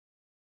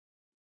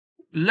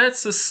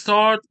let's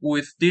start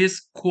with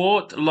this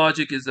quote: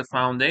 logic is the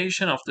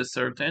foundation of the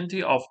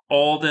certainty of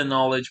all the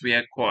knowledge we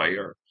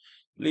acquire.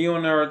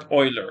 Leonard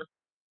Euler.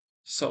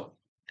 So,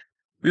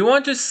 we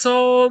want to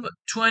solve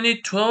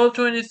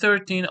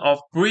 2012-2013 of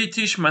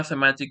British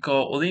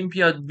Mathematical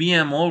Olympiad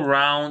BMO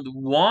round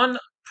 1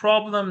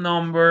 problem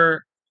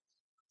number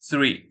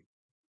 3.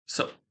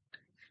 So,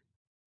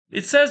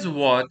 it says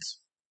what?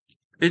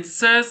 It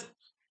says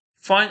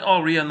find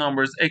all real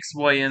numbers x,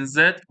 y, and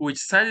z which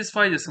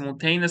satisfy the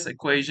simultaneous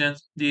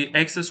equations the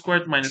x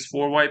squared minus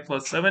 4y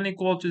plus 7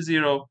 equal to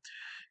 0,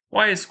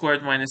 y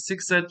squared minus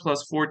 6z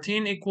plus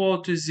 14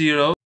 equal to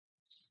 0,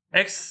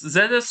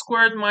 z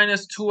squared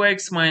minus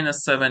 2x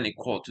minus 7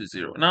 equal to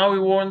 0. Now we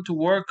want to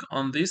work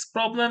on this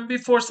problem.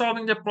 Before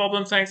solving the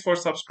problem, thanks for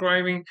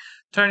subscribing,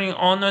 turning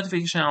on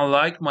notification, and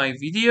like my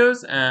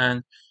videos.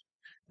 And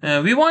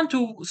we want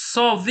to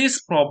solve this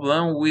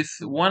problem with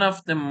one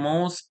of the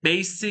most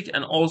basic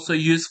and also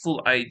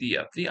useful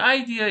idea. The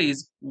idea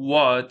is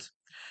what?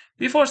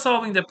 Before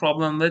solving the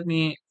problem, let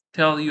me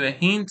tell you a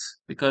hint,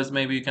 because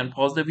maybe you can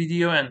pause the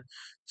video and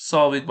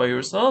solve it by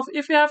yourself.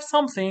 If you have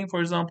something, for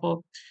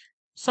example,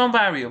 some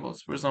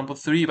variables, for example,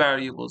 3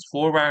 variables,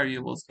 4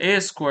 variables, a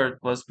squared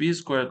plus b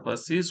squared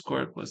plus c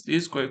squared plus d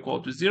squared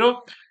equal to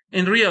 0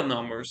 in real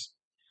numbers,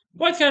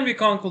 what can we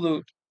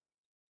conclude?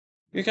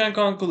 We can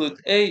conclude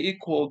a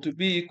equal to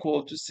b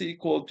equal to c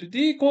equal to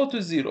d equal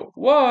to 0.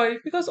 Why?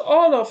 Because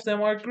all of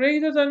them are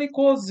greater than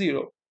equals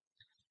 0.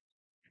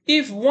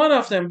 If one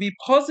of them be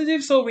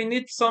positive, so we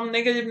need some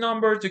negative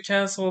number to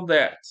cancel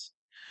that.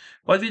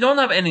 But we don't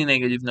have any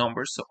negative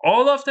numbers, so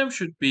all of them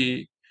should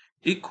be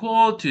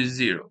equal to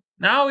 0.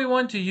 Now we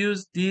want to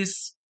use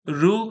this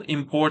rule,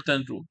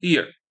 important rule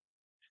here.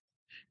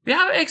 We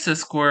have x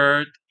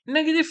squared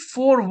negative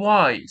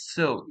 4y.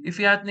 So if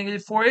we had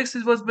negative 4x,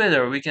 it was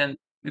better. We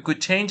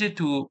could change it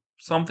to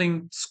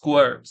something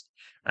squared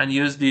and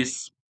use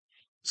this.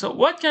 So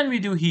what can we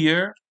do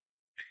here?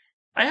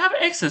 I have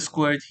x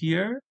squared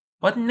here,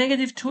 but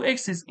negative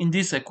 2x is in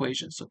this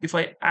equation. So if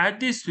I add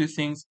these two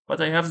things,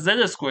 but I have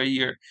z squared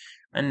here,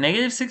 and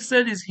negative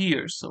 6z is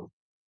here. So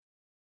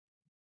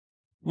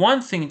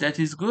one thing that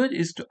is good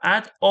is to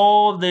add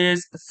all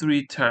these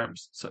 3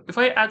 terms. So if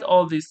I add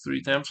all these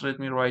 3 terms, let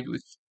me write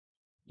with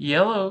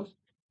yellow.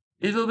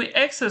 It will be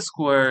x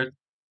squared.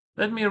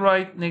 Let me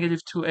write negative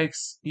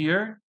 2x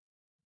here.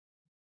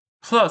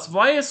 Plus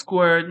y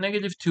squared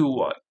negative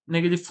 2y,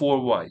 negative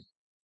 4y.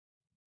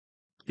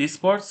 This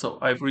part, so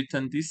I've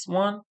written this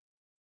one,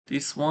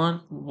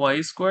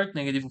 y squared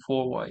negative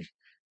 4y.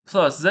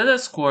 Plus z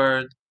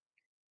squared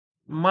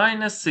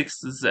minus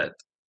 6z.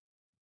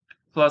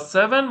 Plus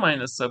 7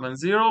 minus 7,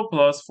 0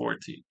 plus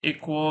 14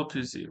 equal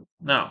to 0.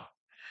 Now,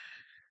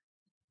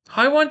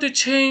 I want to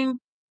change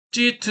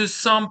it to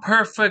some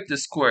perfect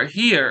square.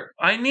 Here,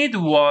 I need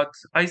what?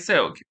 I say,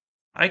 okay,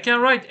 I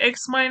can write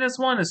x minus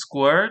 1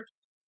 squared,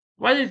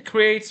 but it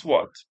creates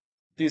what?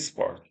 This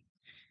part.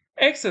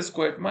 X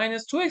squared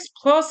minus 2x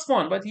plus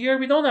 1, but here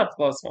we don't have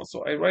plus 1,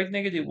 so I write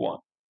negative 1.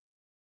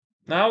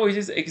 Now it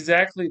is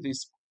exactly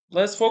this.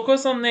 Let's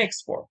focus on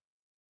next part.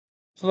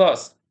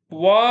 Plus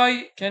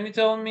y, can you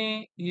tell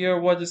me here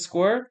what is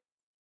squared?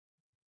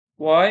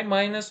 Y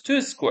minus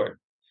 2 squared.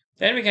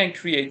 Then we can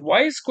create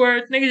y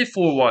squared negative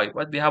 4y,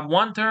 but we have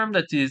one term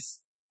that is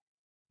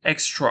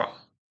extra,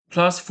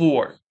 plus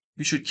 4.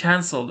 We should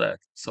cancel that.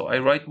 So I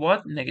write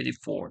what? Negative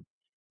 4.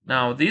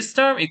 Now this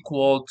term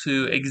equal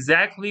to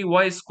exactly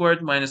y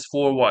squared minus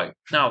 4y.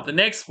 Now the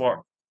next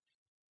part.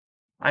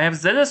 I have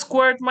z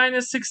squared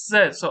minus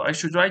 6z. So I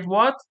should write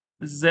what?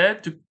 Z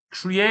to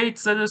create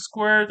z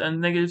squared and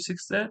negative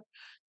 6z.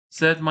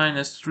 Z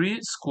minus 3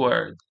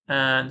 squared.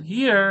 And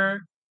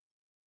here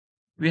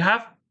we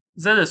have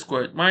z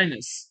squared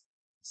minus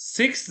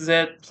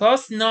 6z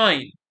plus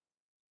 9.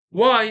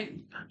 Why?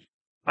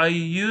 I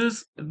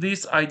use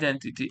this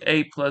identity.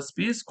 A plus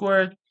b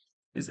squared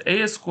is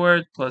a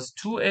squared plus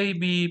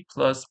 2ab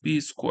plus b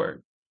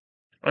squared.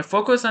 I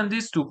focus on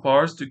these two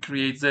parts to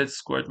create z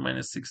squared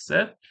minus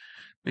 6z,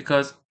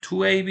 because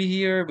 2ab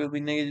here will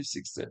be negative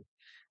 6z.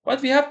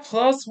 But we have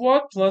plus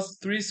what? Plus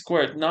 3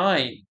 squared,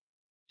 9.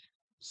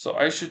 So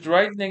I should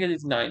write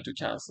negative 9 to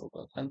cancel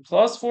that. And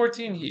plus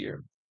 14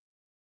 here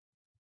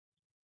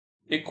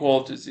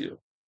equal to 0.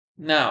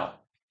 Now,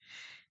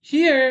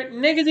 here,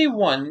 negative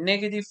 1,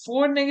 negative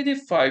 4, negative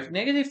 5,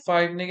 negative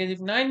 5, negative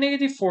 9,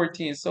 negative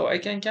 14. So I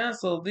can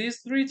cancel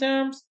these 3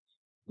 terms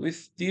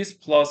with this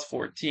plus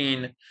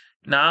 14.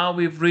 Now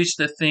we've reached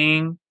the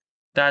thing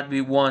that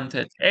we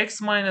wanted.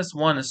 X minus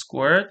 1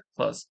 squared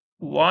plus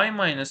y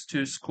minus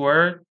 2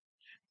 squared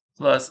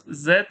plus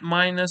z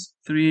minus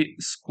 3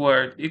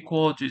 squared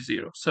equal to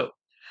 0. So,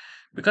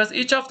 because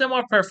each of them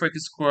are perfect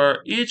square,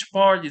 each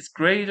part is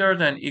greater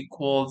than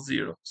equals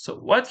 0. So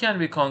what can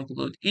we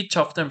conclude? Each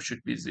of them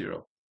should be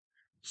 0.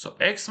 So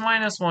x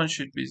minus 1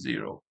 should be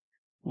 0,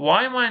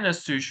 y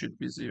minus 2 should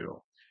be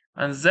 0,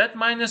 and z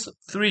minus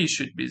 3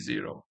 should be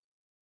 0.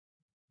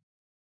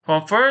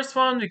 From first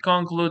one, we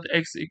conclude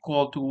x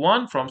equal to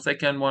 1. From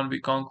second one,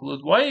 we conclude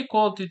y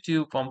equal to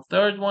 2. From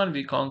third one,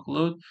 we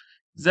conclude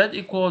z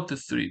equal to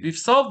 3. We've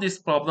solved this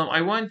problem.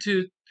 I want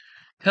to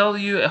tell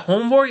you a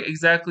homework.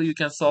 Exactly, you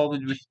can solve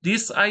it with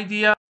this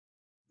idea.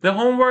 The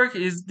homework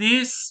is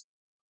this,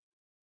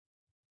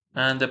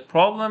 and the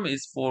problem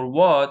is for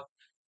what?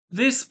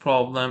 This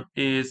problem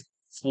is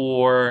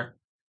for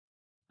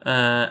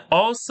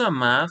also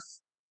math.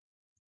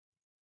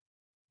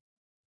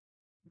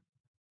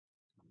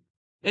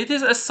 It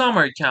is a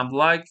summer camp,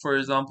 like for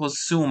example,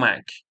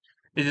 Sumac.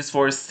 It is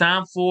for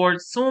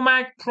Stanford.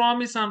 Sumac,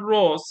 Promise, and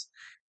Ross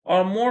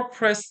are more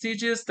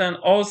prestigious than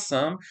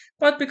Awesome,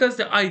 but because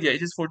the idea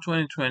it is for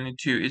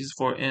 2022, it is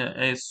for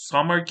a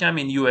summer camp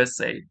in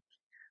USA.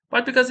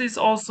 But because it's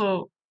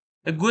also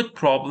a good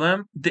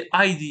problem, the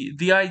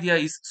idea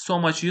is so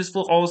much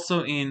useful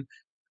also in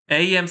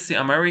AMC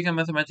American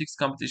Mathematics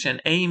Competition,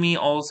 AME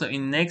also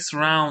in next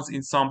rounds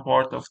in some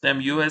part of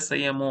them,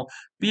 USAMO,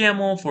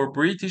 BMO for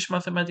British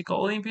Mathematical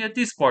Olympiad.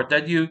 This part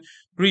that you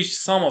reach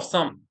sum of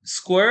some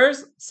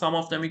squares, some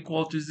of them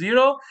equal to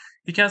 0.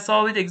 You can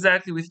solve it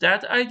exactly with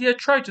that idea.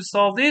 Try to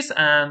solve this,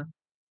 and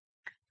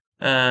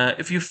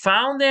if you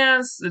found the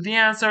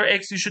answer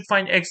x, you should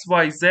find x,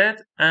 y, z,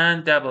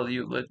 and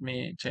w. Let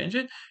me change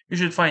it. You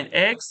should find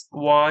x,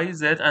 y,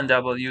 z, and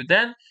w.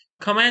 Then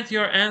comment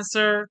your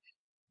answer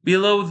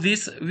below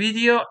this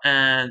video,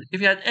 and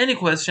if you had any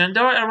question,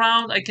 there are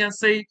around, I can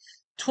say,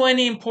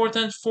 20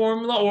 important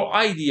formula or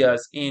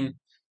ideas in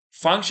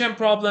function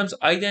problems,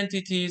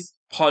 identities,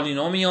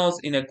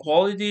 polynomials,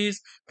 inequalities,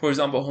 for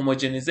example,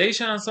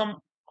 homogenization, and some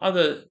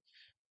other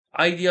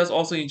ideas.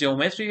 Also in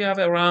geometry, we have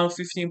around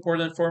 50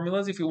 important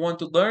formulas. If you want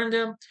to learn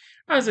them,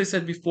 as I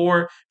said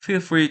before, feel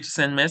free to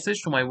send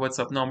message to my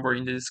WhatsApp number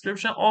in the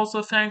description.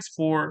 Also, thanks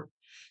for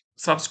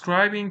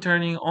subscribing,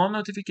 turning on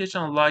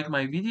notification, and like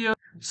my video.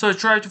 So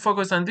try to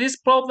focus on this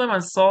problem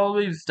and solve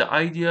it with the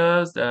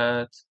ideas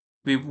that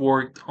we've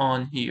worked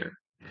on here.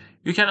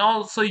 You can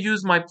also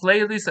use my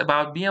playlist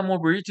about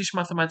BMO British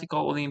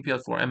Mathematical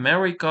Olympiad for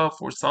America,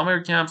 for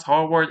summer camps,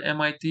 Harvard,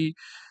 MIT,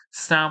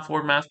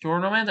 Stanford Math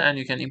Tournament, and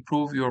you can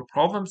improve your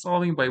problem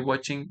solving by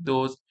watching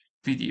those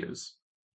videos.